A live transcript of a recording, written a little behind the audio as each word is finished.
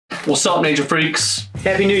What's up, nature freaks?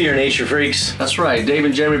 Happy New Year, nature freaks. That's right, Dave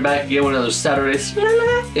and Jeremy back again with another Saturday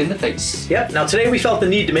in the face. Yep, now today we felt the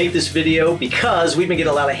need to make this video because we've been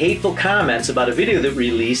getting a lot of hateful comments about a video that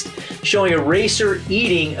we released showing a racer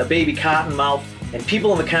eating a baby cottonmouth, and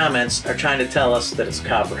people in the comments are trying to tell us that it's a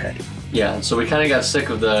copperhead. Yeah, so we kind of got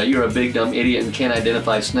sick of the "you're a big dumb idiot and can't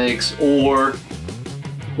identify snakes" or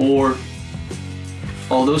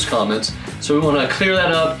all those comments. So we want to clear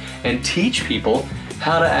that up and teach people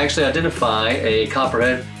how to actually identify a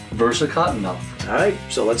copperhead versus a cottonmouth. All right,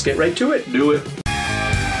 so let's get right to it. Do it.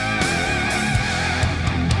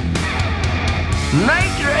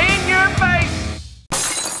 Nature in your face!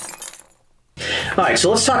 All right, so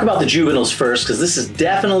let's talk about the juveniles first, because this is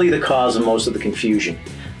definitely the cause of most of the confusion.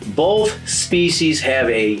 Both species have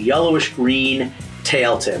a yellowish-green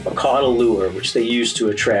tail tip, a caudal lure, which they use to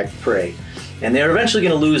attract prey. And they're eventually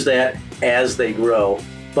going to lose that as they grow.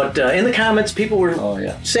 But in the comments, people were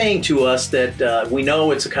saying to us that we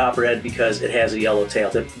know it's a copperhead because it has a yellow tail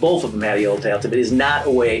tip. Both of them had a yellow tail tip. It is not a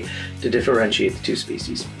way to differentiate the two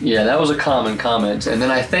species. Yeah, that was a common comment. And then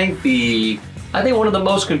I think one of the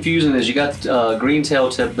most confusing is you got green tail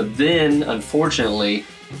tip, but then unfortunately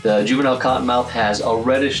the juvenile cottonmouth has a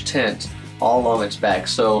reddish tint all along its back.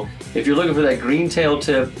 So if you're looking for that green tail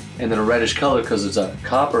tip and then a reddish color because it's a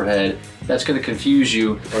copperhead, that's going to confuse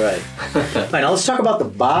you. Right. All right, now let's talk about the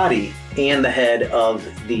body and the head of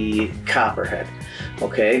the copperhead.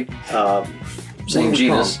 Okay. Same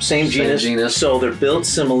genus. Same genus. So they're built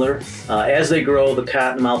similar. As they grow, the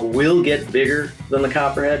cottonmouth will get bigger than the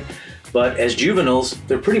copperhead. But as juveniles,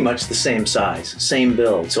 they're pretty much the same size, same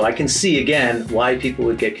build. So I can see, again, why people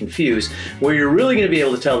would get confused. Where you're really going to be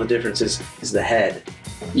able to tell the difference is the head.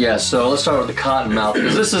 Yeah, so let's start with the cottonmouth.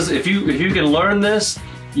 Because this is, if you can learn this,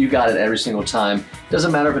 you got it every single time.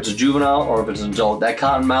 Doesn't matter if it's a juvenile or if it's an adult. That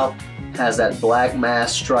cottonmouth has that black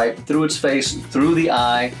mass stripe through its face, through the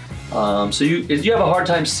eye. So you have a hard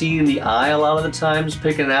time seeing the eye a lot of the times,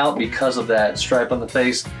 picking it out because of that stripe on the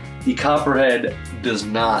face. The copperhead does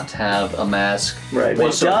not have a mask. Right,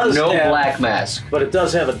 but it does no have, black mask. But it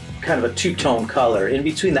does have a kind of a two-tone color. In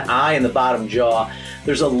between the eye and the bottom jaw,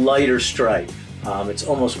 there's a lighter stripe. It's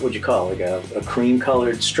almost, what'd you call it, like a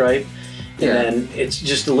cream-colored stripe. And then it's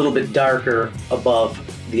just a little bit darker above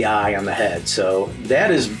the eye on the head. So that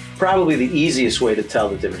is probably the easiest way to tell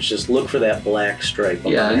the difference. Just look for that black stripe.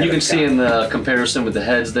 Yeah, and you can see in the comparison with the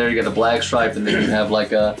heads there, you got a black stripe and then you have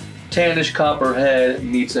like a tannish copperhead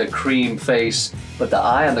meets a cream face, but the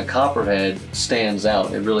eye on the copperhead stands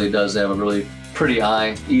out. It really does have a really pretty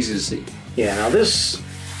eye, easy to see. Yeah, now this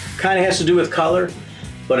kind of has to do with color,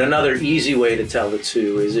 but another easy way to tell the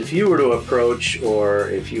two is if you were to approach or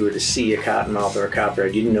if you were to see a cottonmouth or a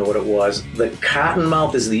copperhead, you didn't know what it was, the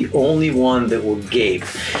cottonmouth is the only one that will gape.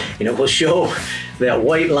 And it will show that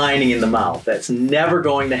white lining in the mouth. That's never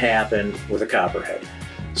going to happen with a copperhead.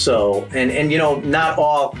 So, and you know, not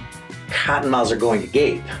all cottonmouths are going to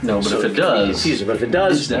gape. No, but so if it does, but if it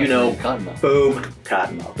does, you know, cottonmouth. Boom,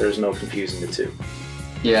 cottonmouth. There's no confusing the two.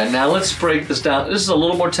 Yeah, now let's break this down. This is a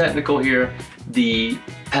little more technical here. The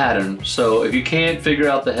pattern. So if you can't figure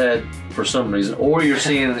out the head for some reason, or you're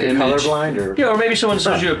seeing an image, colorblind, or or maybe someone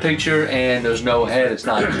shows you a picture and there's no head, it's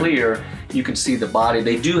not clear. You can see the body.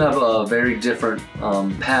 They do have a very different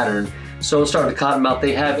pattern. So let's start with the cottonmouth.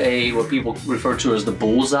 They have what people refer to as the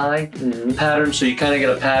bullseye pattern. So you kind of get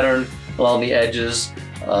a pattern along the edges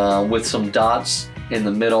with some dots in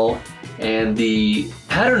the middle. And the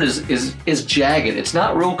pattern is jagged. It's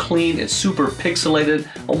not real clean. It's super pixelated,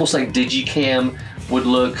 almost like Digicam would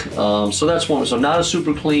look. So that's one. So not a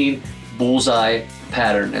super clean bullseye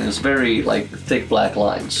pattern, and it's very like thick black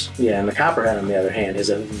lines. Yeah, and the copperhead, on the other hand,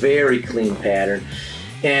 is a very clean pattern.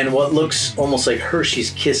 And what looks almost like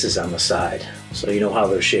Hershey's Kisses on the side. So you know how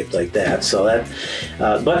they're shaped like that. So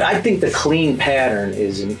that, but I think the clean pattern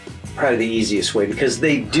is probably the easiest way because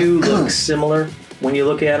they do look similar when you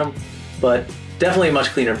look at them, but definitely a much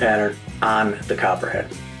cleaner pattern on the copperhead.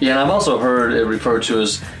 Yeah, and I've also heard it referred to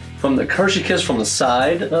as from the Hershey Kiss from the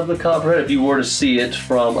side of the copperhead. If you were to see it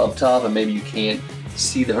from up top and maybe you can't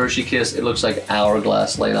see the Hershey Kiss, it looks like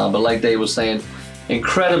hourglass laid on. But like Dave was saying,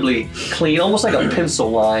 incredibly clean, almost like a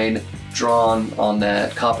pencil line drawn on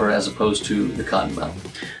that copper as opposed to the cottonmouth.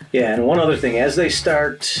 Yeah, and one other thing, as they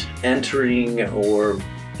start entering or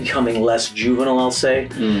becoming less juvenile, I'll say,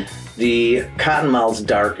 the cottonmouths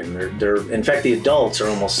darken. In fact, the adults are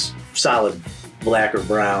almost solid black or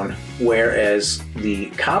brown, whereas the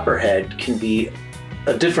copperhead can be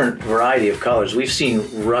a different variety of colors. We've seen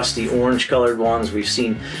rusty orange colored ones, we've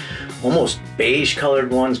seen almost beige colored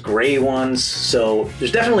ones, gray ones, so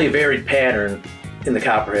there's definitely a varied pattern in the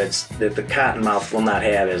copperheads that the cottonmouth will not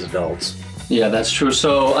have as adults. Yeah, that's true.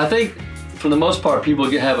 So I think for the most part, people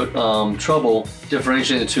have trouble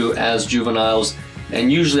differentiating the two as juveniles,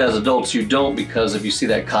 and usually as adults you don't, because if you see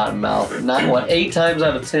that cottonmouth, not what, 8 times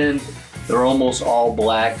out of 10, they're almost all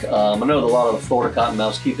black. I know that a lot of the Florida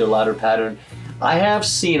cottonmouths keep their lighter pattern. I have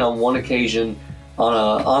seen on one occasion on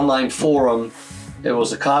an online forum, it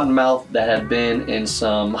was a cottonmouth that had been in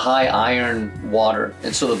some high iron water,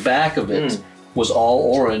 and so the back of it was all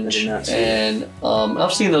orange. I did not see and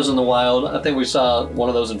I've seen those in the wild. I think we saw one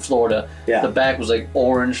of those in Florida. Yeah. The back was like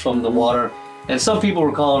orange from the water, and some people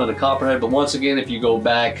were calling it a copperhead, but once again, if you go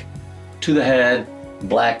back to the head,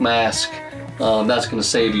 black mask, that's going to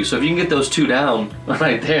save you. So if you can get those two down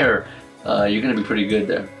right there, you're going to be pretty good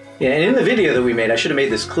there. Yeah, and in the video that we made, I should have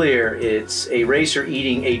made this clear, it's a racer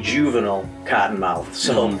eating a juvenile cottonmouth.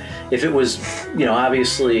 So if it was, you know,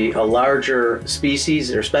 obviously a larger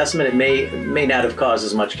species or specimen, it may not have caused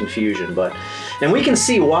as much confusion. And we can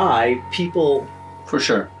see why people, For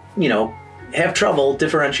sure. you know, have trouble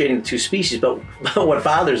differentiating the two species. But what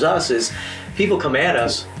bothers us is people come at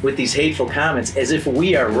us with these hateful comments as if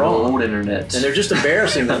we are wrong. Old internet. And they're just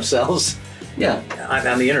embarrassing themselves. Yeah.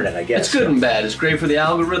 On the internet, I guess. It's good and bad. It's great for the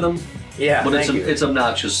algorithm. Yeah, but thank you. it's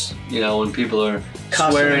obnoxious, you know, when people are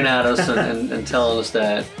Cussing. swearing at us and telling us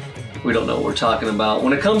that we don't know what we're talking about.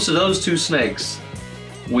 When it comes to those two snakes,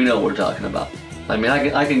 we know what we're talking about. I mean,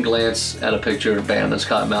 I can glance at a picture, bam, that's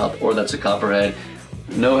cottonmouth, or that's a copperhead.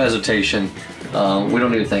 No hesitation. We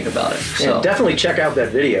don't need to think about it. So And definitely check out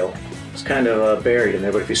that video. It's kind of buried in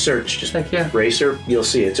there, but if you search just Heck yeah. racer, you'll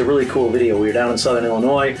see it. It's a really cool video. We were down in southern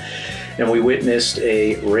Illinois, and we witnessed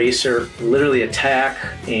a racer literally attack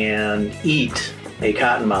and eat a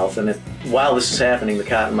cottonmouth. And while this is happening, the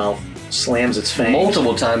cottonmouth slams its fangs.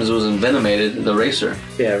 multiple times it was envenomated, the racer,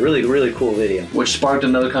 Yeah, really, really cool video. which sparked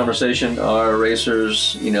another conversation. Are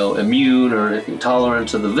racers, you know, immune or intolerant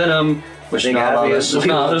to the venom? Which think not a lot of, obviously-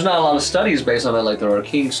 there's not a lot of studies based on that like there are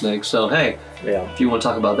king snakes. So hey, Yeah. if you want to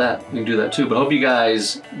talk about that, we can do that too. But I hope you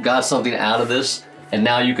guys got something out of this, and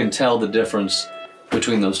now you can tell the difference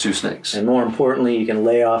between those two snakes. And more importantly, you can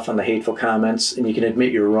lay off on the hateful comments, and you can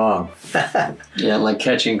admit you're wrong. Yeah, like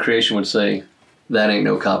Catchy and Creation would say, that ain't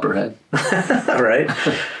no copperhead. All right.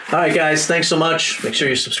 All right, guys. Thanks so much. Make sure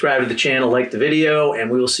you subscribe to the channel, like the video, and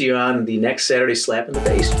we will see you on the next Saturday Slap in the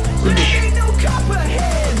Face.